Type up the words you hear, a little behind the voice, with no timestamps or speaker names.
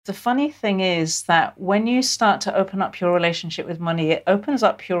The funny thing is that when you start to open up your relationship with money, it opens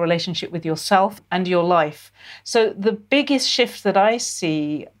up your relationship with yourself and your life. So the biggest shift that I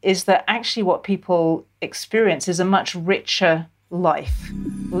see is that actually what people experience is a much richer life,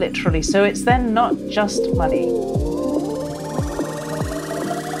 literally. So it's then not just money.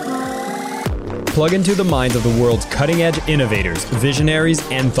 Plug into the minds of the world's cutting-edge innovators, visionaries,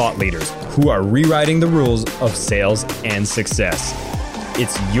 and thought leaders who are rewriting the rules of sales and success.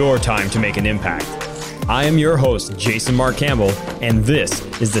 It's your time to make an impact. I am your host, Jason Mark Campbell, and this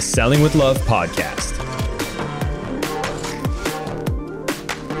is the Selling with Love podcast.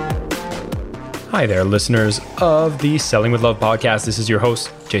 Hi there, listeners of the Selling with Love podcast. This is your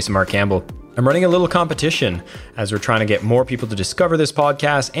host, Jason Mark Campbell. I'm running a little competition as we're trying to get more people to discover this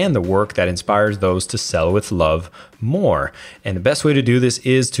podcast and the work that inspires those to sell with love more. And the best way to do this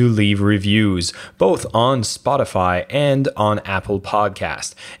is to leave reviews, both on Spotify and on Apple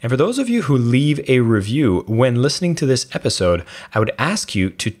Podcast. And for those of you who leave a review when listening to this episode, I would ask you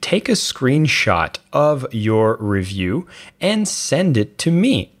to take a screenshot of your review and send it to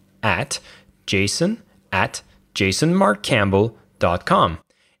me at jason@jasonmarkcampbell.com.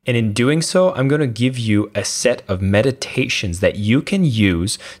 And in doing so, I'm going to give you a set of meditations that you can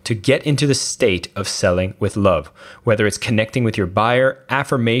use to get into the state of selling with love. Whether it's connecting with your buyer,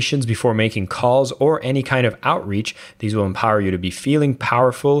 affirmations before making calls, or any kind of outreach, these will empower you to be feeling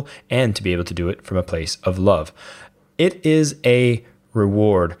powerful and to be able to do it from a place of love. It is a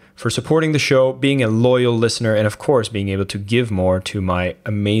reward for supporting the show, being a loyal listener, and of course, being able to give more to my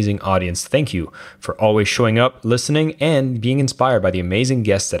amazing audience. Thank you for always showing up, listening, and being inspired by the amazing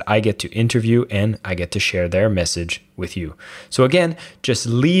guests that I get to interview and I get to share their message with you. So again, just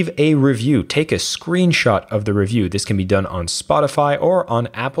leave a review. Take a screenshot of the review. This can be done on Spotify or on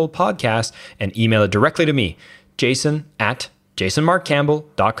Apple Podcasts and email it directly to me,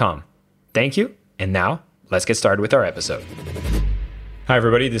 jason@jasonmarkcampbell.com. Thank you. And now let's get started with our episode. Hi,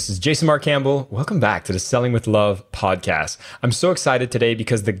 everybody. This is Jason Mark Campbell. Welcome back to the Selling with Love podcast. I'm so excited today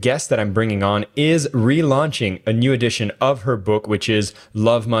because the guest that I'm bringing on is relaunching a new edition of her book, which is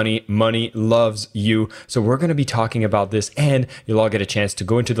Love Money, Money Loves You. So we're going to be talking about this, and you'll all get a chance to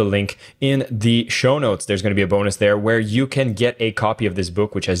go into the link in the show notes. There's going to be a bonus there where you can get a copy of this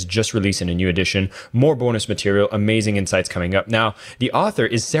book, which has just released in a new edition. More bonus material, amazing insights coming up. Now, the author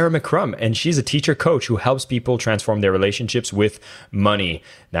is Sarah McCrum, and she's a teacher coach who helps people transform their relationships with money.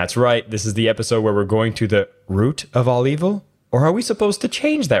 That's right. This is the episode where we're going to the root of all evil. Or are we supposed to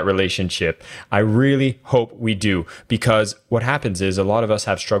change that relationship? I really hope we do, because what happens is a lot of us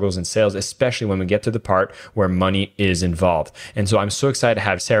have struggles in sales, especially when we get to the part where money is involved. And so I'm so excited to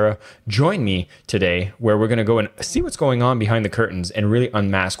have Sarah join me today, where we're going to go and see what's going on behind the curtains and really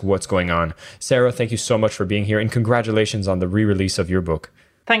unmask what's going on. Sarah, thank you so much for being here, and congratulations on the re-release of your book.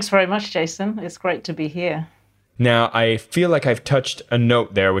 Thanks very much, Jason. It's great to be here. Now, I feel like I've touched a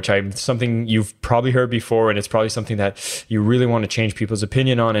note there, which something you've probably heard before, and it's probably something that you really want to change people's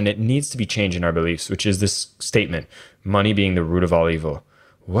opinion on, and it needs to be changed in our beliefs, which is this statement, money being the root of all evil.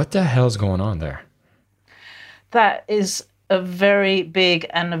 What the hell's going on there? That is a very big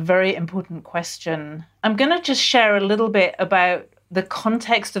and a very important question. I'm going to just share a little bit about the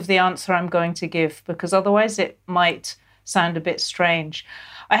context of the answer I'm going to give, because otherwise it might sound a bit strange.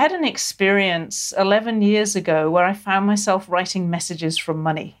 I had an experience 11 years ago where I found myself writing messages from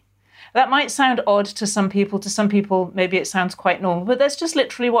money. That might sound odd to some people. To some people, maybe it sounds quite normal, but that's just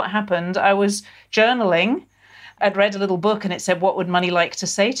literally what happened. I was journaling. I'd read a little book and it said, "What would money like to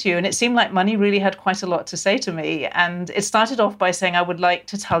say to you?" And it seemed like money really had quite a lot to say to me. And it started off by saying, "I would like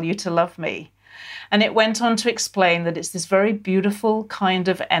to tell you to love me." And it went on to explain that it's this very beautiful kind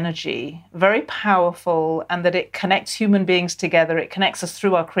of energy, very powerful, and that it connects human beings together. It connects us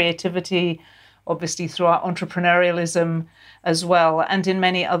through our creativity, obviously through our entrepreneurialism as well, and in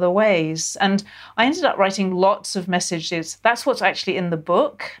many other ways. And I ended up writing lots of messages. That's what's actually in the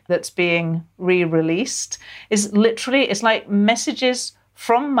book that's being re-released, is literally, it's like messages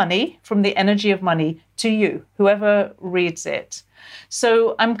from money, from the energy of money to you, whoever reads it.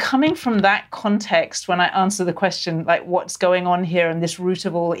 So I'm coming from that context when I answer the question, like, what's going on here and this root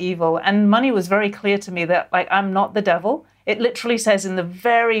of all evil? And money was very clear to me that, like, I'm not the devil. It literally says in the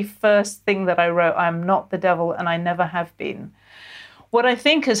very first thing that I wrote, I'm not the devil and I never have been. What I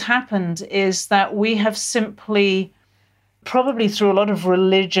think has happened is that we have simply, probably through a lot of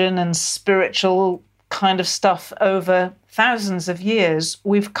religion and spiritual kind of stuff over thousands of years,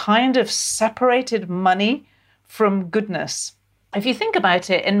 we've kind of separated money from goodness. If you think about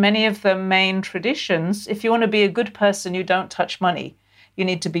it, in many of the main traditions, if you want to be a good person, you don't touch money. You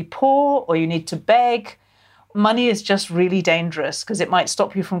need to be poor, or you need to beg, money is just really dangerous because it might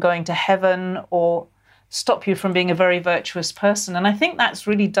stop you from going to heaven or stop you from being a very virtuous person. And I think that's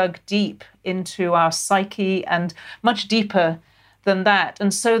really dug deep into our psyche and much deeper than that.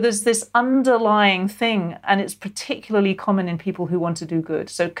 And so there's this underlying thing, and it's particularly common in people who want to do good.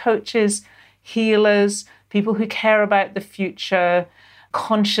 So coaches, healers, people who care about the future,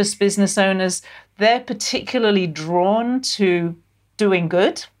 conscious business owners, they're particularly drawn to doing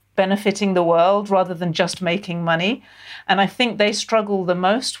good, benefiting the world rather than just making money. And I think they struggle the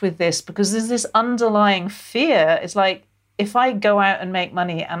most with this because there's this underlying fear. It's like, if I go out and make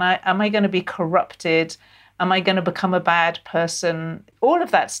money, am I going to be corrupted? Am I going to become a bad person? All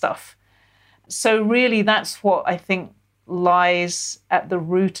of that stuff. So really, that's what I think lies at the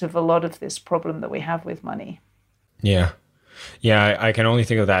root of a lot of this problem that we have with money. Yeah. Yeah, I can only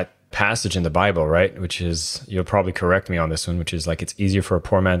think of that passage in the Bible, right? Which is, you'll probably correct me on this one, which is like, it's easier for a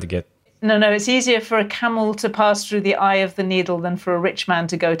poor man to get... No, it's easier for a camel to pass through the eye of the needle than for a rich man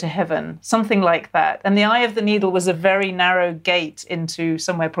to go to heaven. Something like that. And the eye of the needle was a very narrow gate into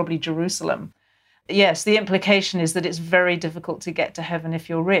somewhere, probably Jerusalem. Yes, the implication is that it's very difficult to get to heaven if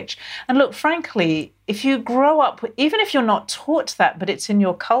you're rich. And look, frankly, if you grow up, even if you're not taught that, but it's in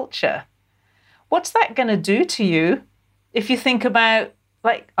your culture, what's that going to do to you if you think about,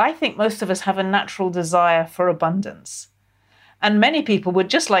 like, I think most of us have a natural desire for abundance. And many people would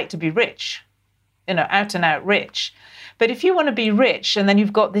just like to be rich, out and out rich. But if you want to be rich and then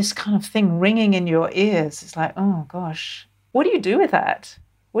you've got this kind of thing ringing in your ears, it's like, oh gosh, what do you do with that?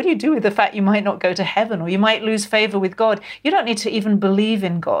 What do you do with the fact you might not go to heaven or you might lose favor with God? You don't need to even believe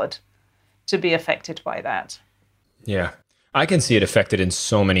in God to be affected by that. Yeah. I can see it affected in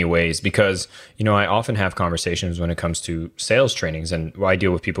so many ways because, I often have conversations when it comes to sales trainings, and I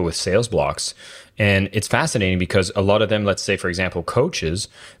deal with people with sales blocks. And it's fascinating because a lot of them, let's say, for example, coaches,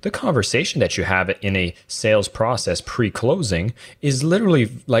 the conversation that you have in a sales process pre-closing is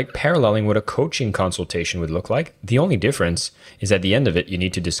literally like paralleling what a coaching consultation would look like. The only difference is at the end of it, you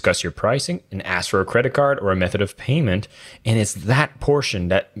need to discuss your pricing and ask for a credit card or a method of payment. And it's that portion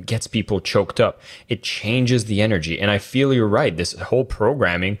that gets people choked up. It changes the energy. And I feel you're right. This whole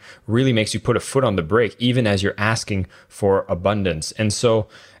programming really makes you put a foot on the brake, even as you're asking for abundance. And so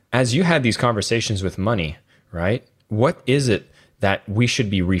as you had these conversations with money, right? What is it that we should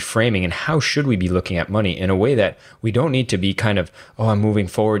be reframing, and how should we be looking at money in a way that we don't need to be kind of, I'm moving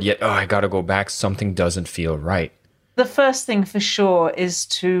forward, yet, I got to go back. Something doesn't feel right. The first thing for sure is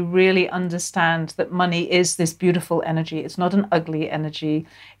to really understand that money is this beautiful energy. It's not an ugly energy.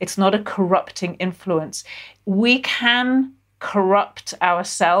 It's not a corrupting influence. We can corrupt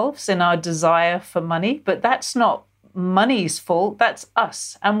ourselves in our desire for money, but that's not money's fault, that's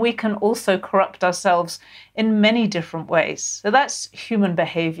us. And we can also corrupt ourselves in many different ways. So that's human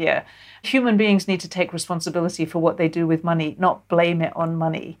behavior. Human beings need to take responsibility for what they do with money, not blame it on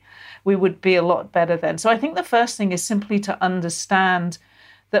money. We would be a lot better then. So I think the first thing is simply to understand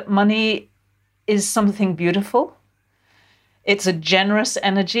that money is something beautiful. It's a generous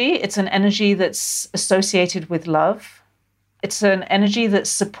energy. It's an energy that's associated with love. It's an energy that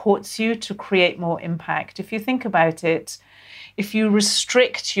supports you to create more impact. If you think about it, if you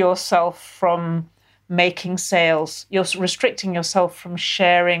restrict yourself from making sales, you're restricting yourself from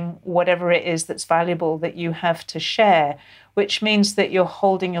sharing whatever it is that's valuable that you have to share, which means that you're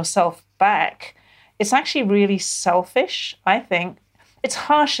holding yourself back. It's actually really selfish, I think. It's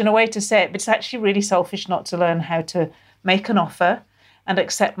harsh in a way to say it, but it's actually really selfish not to learn how to make an offer and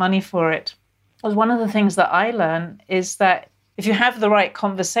accept money for it. Because one of the things that I learned is that if you have the right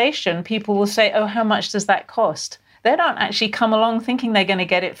conversation, people will say, how much does that cost? They don't actually come along thinking they're going to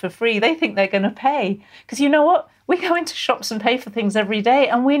get it for free. They think they're going to pay. Because you know what? We go into shops and pay for things every day,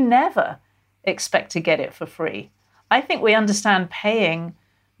 and we never expect to get it for free. I think we understand paying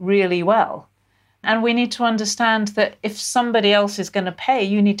really well. And we need to understand that if somebody else is going to pay,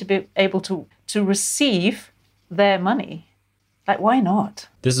 you need to be able to receive their money. Like, why not?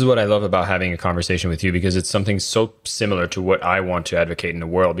 This is what I love about having a conversation with you, because it's something so similar to what I want to advocate in the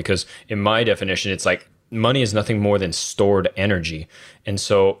world. Because in my definition, it's like money is nothing more than stored energy. And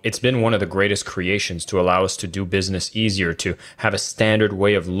so it's been one of the greatest creations to allow us to do business easier, to have a standard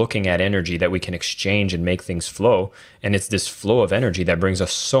way of looking at energy that we can exchange and make things flow. And it's this flow of energy that brings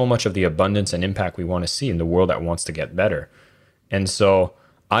us so much of the abundance and impact we want to see in the world that wants to get better. And so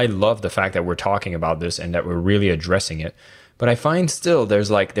I love the fact that we're talking about this and that we're really addressing it. But I find still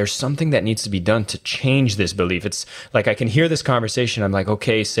there's something that needs to be done to change this belief. It's like I can hear this conversation. I'm like,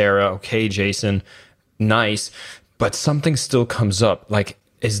 okay, Sarah, okay, Jason, nice. But something still comes up. Like,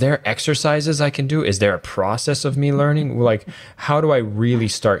 is there exercises I can do? Is there a process of me learning? Like, how do I really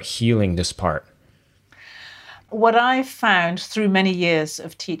start healing this part? What I've found through many years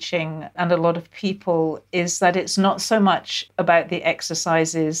of teaching and a lot of people is that it's not so much about the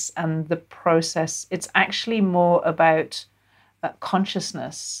exercises and the process. It's actually more about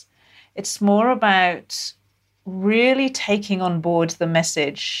consciousness. It's more about really taking on board the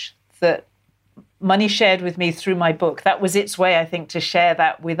message that Money shared with me through my book. That was its way, I think, to share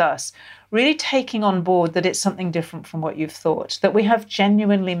that with us. Really taking on board that it's something different from what you've thought, that we have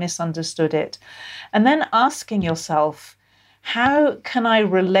genuinely misunderstood it. And then asking yourself, how can I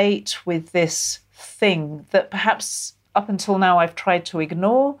relate with this thing that perhaps up until now I've tried to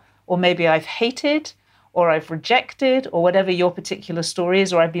ignore, or maybe I've hated, or I've rejected, or whatever your particular story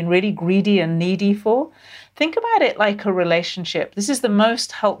is, or I've been really greedy and needy for? Think about it like a relationship. This is the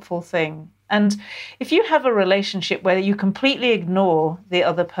most helpful thing. And if you have a relationship where you completely ignore the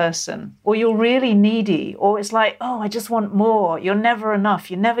other person, or you're really needy, or it's like, oh, I just want more, you're never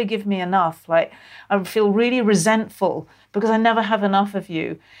enough, you never give me enough, like I feel really resentful because I never have enough of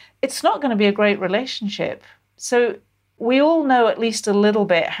you, it's not going to be a great relationship. So we all know at least a little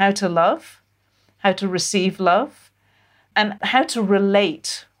bit how to love, how to receive love, and how to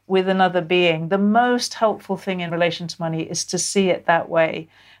relate with another being. The most helpful thing in relation to money is to see it that way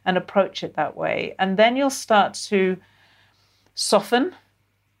and approach it that way. And then you'll start to soften.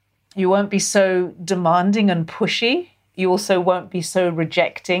 You won't be so demanding and pushy. You also won't be so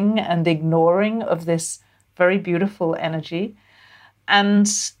rejecting and ignoring of this very beautiful energy. And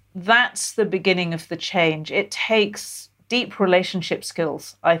that's the beginning of the change. It takes deep relationship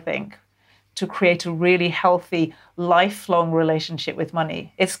skills, I think, to create a really healthy, lifelong relationship with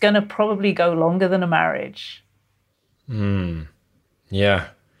money. It's going to probably go longer than a marriage. Yeah.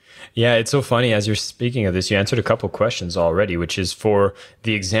 Yeah, it's so funny. As you're speaking of this, you answered a couple of questions already, which is for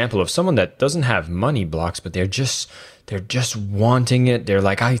the example of someone that doesn't have money blocks, but they're just wanting it. They're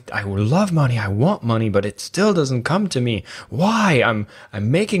like, I love money, I want money, but it still doesn't come to me. Why? I'm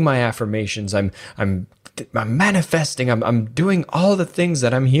making my affirmations. I'm manifesting. I'm doing all the things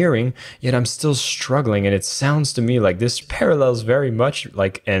that I'm hearing, yet I'm still struggling. And it sounds to me like this parallels very much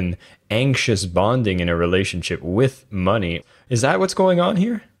like an anxious bonding in a relationship with money. Is that what's going on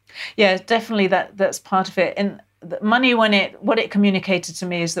here? Yeah, definitely that's part of it. And money, what it communicated to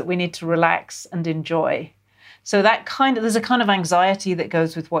me is that we need to relax and enjoy. So there's a kind of anxiety that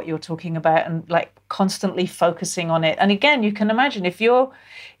goes with what you're talking about, and like constantly focusing on it. And again, you can imagine if you're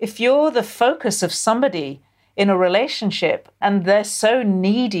the focus of somebody in a relationship and they're so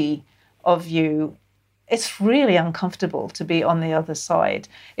needy of you, it's really uncomfortable to be on the other side.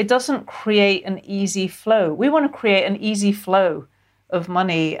 It doesn't create an easy flow. We want to create an easy flow of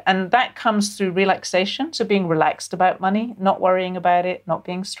money, and that comes through relaxation. So being relaxed about money, not worrying about it, not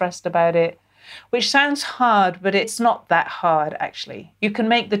being stressed about it, which sounds hard, but it's not that hard, actually. You can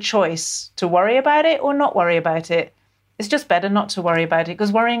make the choice to worry about it or not worry about it. It's just better not to worry about it,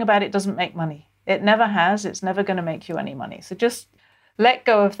 because worrying about it doesn't make money. It never has. It's never going to make you any money. So just let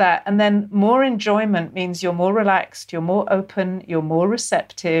go of that. And then more enjoyment means you're more relaxed, you're more open, you're more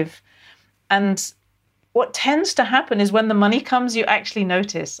receptive. And what tends to happen is when the money comes, you actually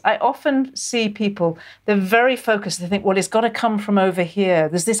notice. I often see people, they're very focused. They think, well, it's got to come from over here.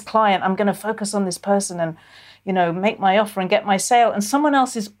 There's this client, I'm going to focus on this person and, make my offer and get my sale. And someone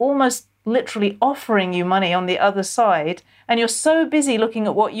else is almost literally offering you money on the other side. And you're so busy looking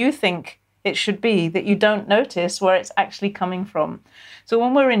at what you think it should be that you don't notice where it's actually coming from. So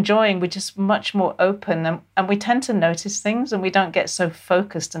when we're enjoying, we're just much more open, and we tend to notice things, and we don't get so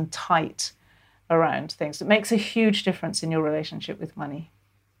focused and tight around things. It makes a huge difference in your relationship with money.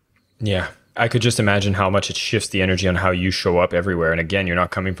 Yeah. I could just imagine how much it shifts the energy on how you show up everywhere. And again, you're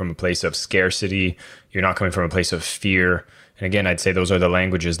not coming from a place of scarcity. You're not coming from a place of fear. And again, I'd say those are the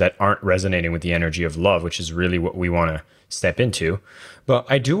languages that aren't resonating with the energy of love, which is really what we want to step into. But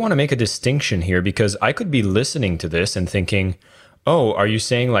I do want to make a distinction here, because I could be listening to this and thinking, oh, are you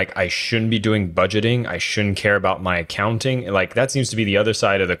saying like I shouldn't be doing budgeting? I shouldn't care about my accounting? Like that seems to be the other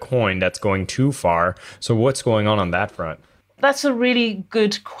side of the coin that's going too far. So what's going on that front? That's a really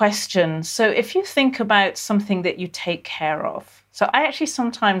good question. So if you think about something that you take care of, so I actually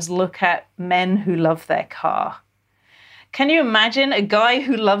sometimes look at men who love their car. Can you imagine a guy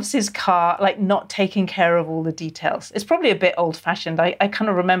who loves his car, like not taking care of all the details? It's probably a bit old fashioned. I kind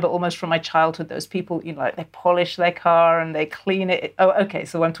of remember almost from my childhood, those people, like they polish their car and they clean it. Oh, okay.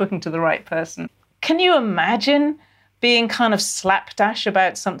 So I'm talking to the right person. Can you imagine being kind of slapdash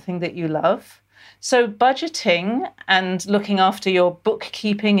about something that you love? So budgeting and looking after your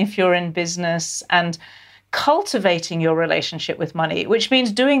bookkeeping if you're in business, and cultivating your relationship with money, which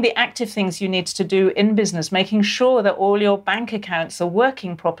means doing the active things you need to do in business, making sure that all your bank accounts are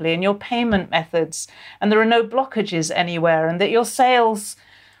working properly and your payment methods, and there are no blockages anywhere, and that your sales,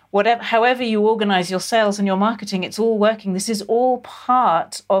 whatever, however you organize your sales and your marketing, it's all working. This is all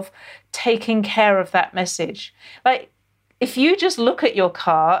part of taking care of that message. Like, if you just look at your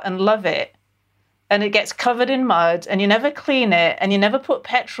car and love it, and it gets covered in mud, and you never clean it, and you never put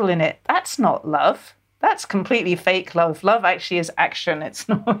petrol in it, that's not love. That's completely fake love. Love actually is action. It's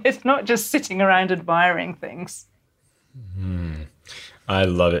not just sitting around admiring things. I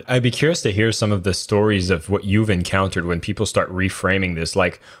love it. I'd be curious to hear some of the stories of what you've encountered when people start reframing this.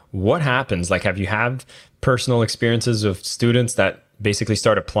 Like, what happens? Like, have you had personal experiences of students that basically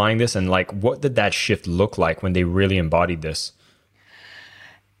start applying this? And like, what did that shift look like when they really embodied this?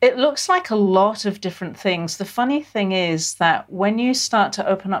 It looks like a lot of different things. The funny thing is that when you start to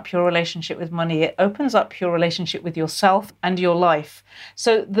open up your relationship with money, it opens up your relationship with yourself and your life.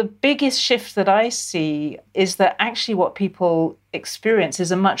 So the biggest shift that I see is that actually what people experience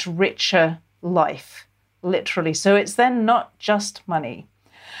is a much richer life, literally. So it's then not just money.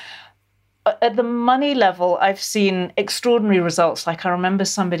 At the money level, I've seen extraordinary results. Like, I remember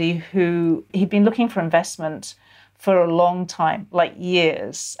somebody who he'd been looking for investment for a long time, like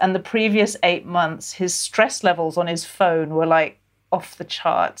years. And the previous 8 months, his stress levels on his phone were like off the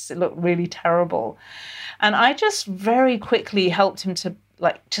charts. It looked really terrible. And I just very quickly helped him to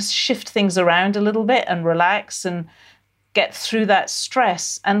like just shift things around a little bit and relax and get through that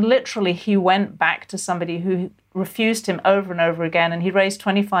stress. And literally he went back to somebody who refused him over and over again, and he raised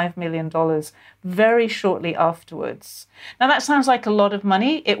 $25 million very shortly afterwards. Now that sounds like a lot of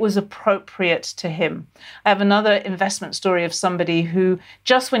money. It was appropriate to him. I have another investment story of somebody who,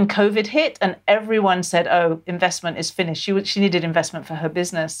 just when COVID hit and everyone said, oh, investment is finished, she needed investment for her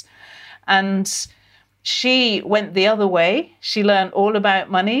business. And she went the other way. She learned all about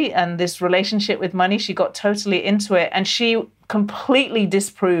money and this relationship with money. She got totally into it, and she completely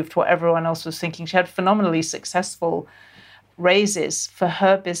disproved what everyone else was thinking. She had phenomenally successful raises for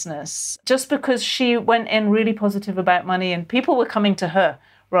her business just because she went in really positive about money, and people were coming to her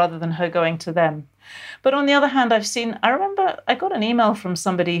rather than her going to them. But on the other hand, I remember I got an email from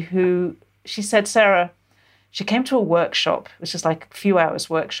somebody who, she said, Sarah, she came to a workshop, which is like a few hours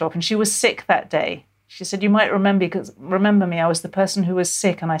workshop, and she was sick that day. She said, you might remember me, I was the person who was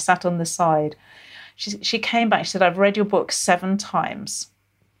sick and I sat on the side. She came back, she said, I've read your book 7 times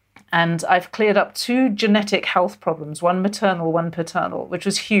and I've cleared up 2 genetic health problems, one maternal, one paternal, which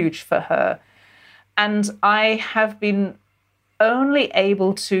was huge for her. And I have been only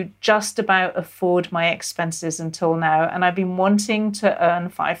able to just about afford my expenses until now. And I've been wanting to earn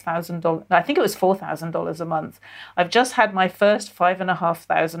 $5,000. I think it was $4,000 a month. I've just had my first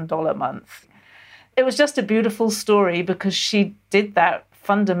 $5,500 month. It was just a beautiful story because she did that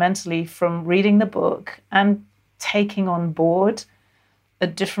fundamentally from reading the book and taking on board a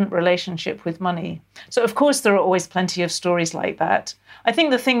different relationship with money. So, of course, there are always plenty of stories like that. I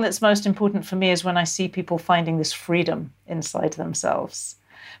think the thing that's most important for me is when I see people finding this freedom inside themselves.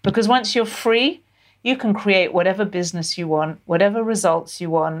 Because once you're free, you can create whatever business you want, whatever results you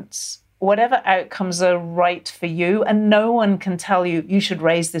want, whatever outcomes are right for you. And no one can tell you, you should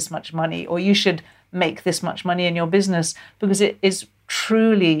raise this much money or you should make this much money in your business, because it is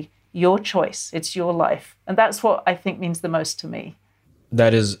truly your choice. It's your life. And that's what I think means the most to me.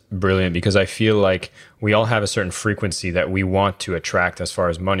 That is brilliant, because I feel like we all have a certain frequency that we want to attract as far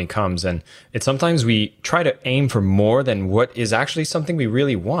as money comes. And it's sometimes we try to aim for more than what is actually something we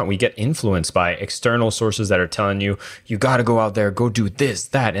really want. We get influenced by external sources that are telling you, you got to go out there, go do this,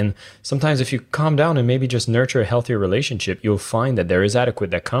 that. And sometimes if you calm down and maybe just nurture a healthier relationship, you'll find that there is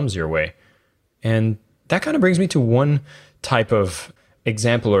adequate that comes your way. And that kind of brings me to one type of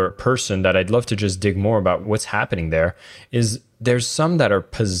example or person that I'd love to just dig more about what's happening there. Is there's some that are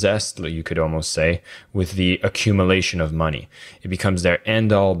possessed, you could almost say, with the accumulation of money. It becomes their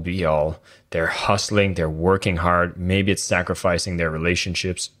end all be all. They're hustling, they're working hard. Maybe it's sacrificing their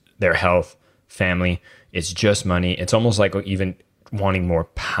relationships, their health, family. It's just money. It's almost like even wanting more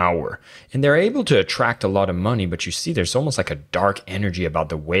power. And they're able to attract a lot of money, but you see there's almost like a dark energy about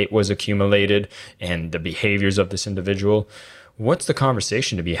the way it was accumulated and the behaviors of this individual. What's the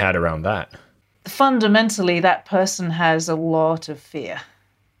conversation to be had around that? Fundamentally, that person has a lot of fear.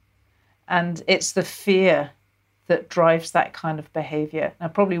 And it's the fear that drives that kind of behavior. Now,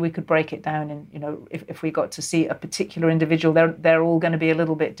 probably we could break it down in, if we got to see a particular individual, they're all going to be a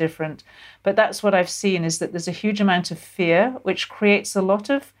little bit different. But that's what I've seen, is that there's a huge amount of fear, which creates a lot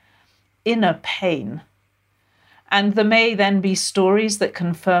of inner pain. And there may then be stories that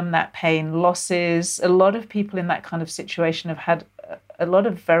confirm that pain, losses. A lot of people in that kind of situation have had a lot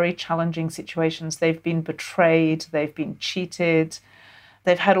of very challenging situations. They've been betrayed, they've been cheated,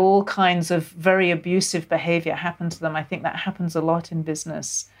 they've had all kinds of very abusive behavior happen to them. I think that happens a lot in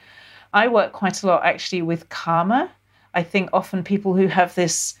business. I work quite a lot actually with karma. I think often people who have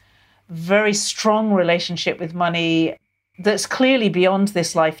this very strong relationship with money that's clearly beyond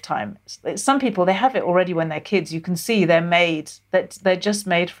this lifetime. Some people, they have it already when they're kids. You can see they're just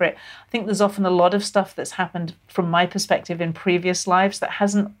made for it. I think there's often a lot of stuff that's happened from my perspective in previous lives that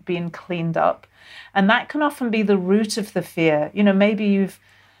hasn't been cleaned up. And that can often be the root of the fear. Maybe you've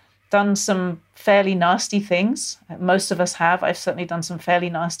done some fairly nasty things. Most of us have. I've certainly done some fairly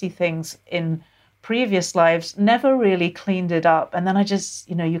nasty things in previous lives, never really cleaned it up. And then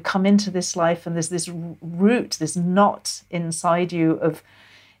you come into this life and there's this root, this knot inside you of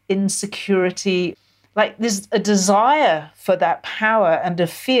insecurity. Like there's a desire for that power and a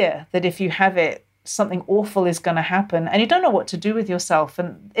fear that if you have it, something awful is going to happen. And you don't know what to do with yourself.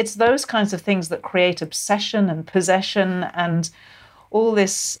 And it's those kinds of things that create obsession and possession and all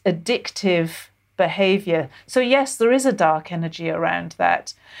this addictive behavior. So yes, there is a dark energy around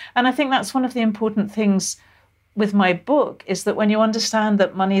that. And I think that's one of the important things with my book is that when you understand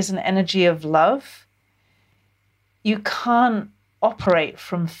that money is an energy of love, you can't operate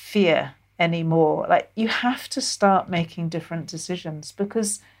from fear anymore. Like you have to start making different decisions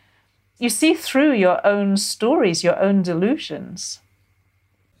because you see through your own stories, your own delusions.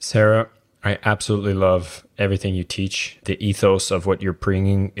 Sarah, I absolutely love everything you teach. The ethos of what you're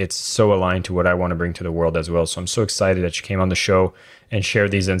bringing, it's so aligned to what I want to bring to the world as well. So I'm so excited that you came on the show and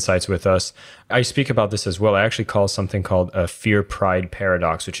shared these insights with us. I speak about this as well. I actually call something called a fear-pride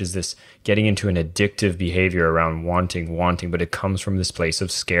paradox, which is this getting into an addictive behavior around wanting, but it comes from this place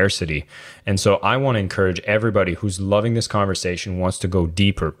of scarcity. And so I want to encourage everybody who's loving this conversation, wants to go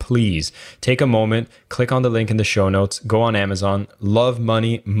deeper, please take a moment, click on the link in the show notes, go on Amazon, Love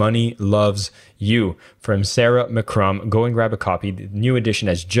Money, Money Loves You from Sarah McCrum. Go and grab a copy. The new edition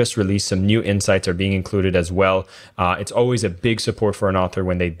has just released. Some new insights are being included as well. It's always a big support for an author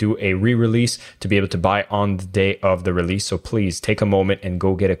when they do a re-release to be able to buy on the day of the release. So please take a moment and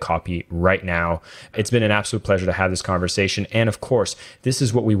go get a copy right now. It's been an absolute pleasure to have this conversation. And of course, this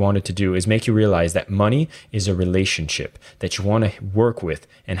is what we wanted to do, is make you realize that money is a relationship that you want to work with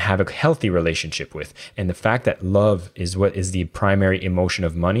and have a healthy relationship with. And the fact that love is what is the primary emotion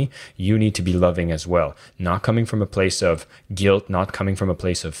of money, you need to be loving as well. Not coming from a place of guilt, not coming from a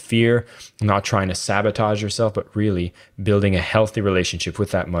place of fear, not trying to sabotage yourself, but really building a healthy relationship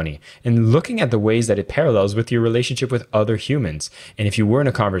with that money and looking at the ways that it parallels with your relationship with other humans. And if you were in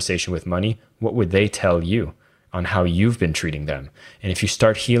a conversation with money, what would they tell you on how you've been treating them? And if you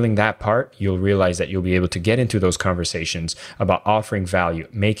start healing that part, you'll realize that you'll be able to get into those conversations about offering value,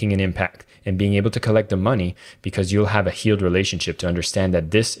 making an impact, and being able to collect the money, because you'll have a healed relationship to understand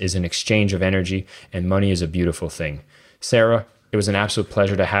that this is an exchange of energy and money is a beautiful thing. Sarah, it was an absolute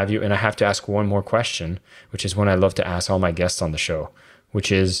pleasure to have you. And I have to ask one more question, which is one I love to ask all my guests on the show,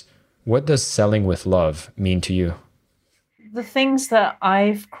 which is, what does selling with love mean to you? The things that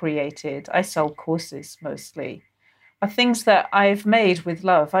I've created, I sell courses mostly, are things that I've made with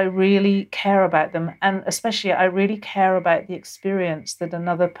love. I really care about them. And especially, I really care about the experience that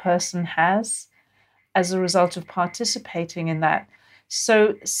another person has as a result of participating in that.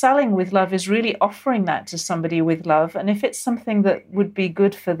 So selling with love is really offering that to somebody with love. And if it's something that would be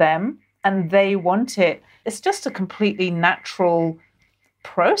good for them and they want it, it's just a completely natural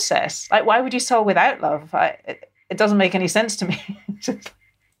process. Like, why would you sell without love? It doesn't make any sense to me.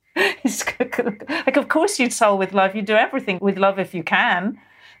 It's like, of course you'd sell with love. You do everything with love if you can.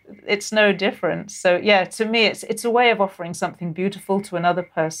 It's no different. So yeah, to me, it's a way of offering something beautiful to another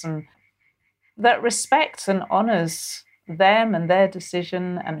person that respects and honors them and their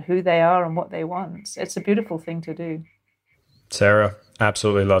decision and who they are and what they want. It's a beautiful thing to do. Sarah,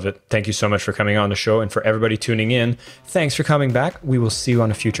 absolutely love it. Thank you so much for coming on the show. And for everybody tuning in, thanks for coming back. We will see you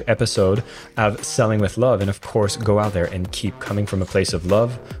on a future episode of Selling with Love. And of course, go out there and keep coming from a place of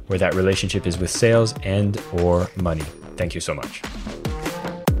love where that relationship is with sales and or money. Thank you so much.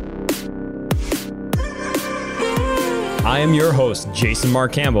 I am your host, Jason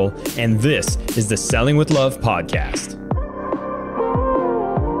Mark Campbell, and this is the Selling with Love podcast.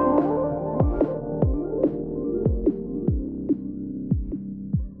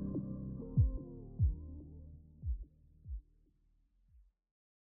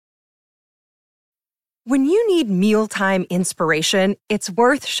 When you need mealtime inspiration, it's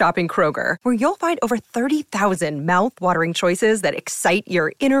worth shopping Kroger, where you'll find over 30,000 mouth-watering choices that excite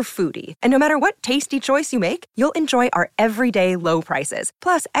your inner foodie. And no matter what tasty choice you make, you'll enjoy our everyday low prices,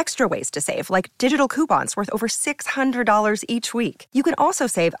 plus extra ways to save, like digital coupons worth over $600 each week. You can also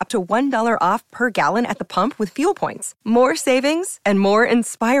save up to $1 off per gallon at the pump with fuel points. More savings and more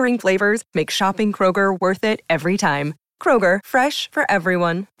inspiring flavors make shopping Kroger worth it every time. Kroger, fresh for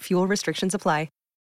everyone. Fuel restrictions apply.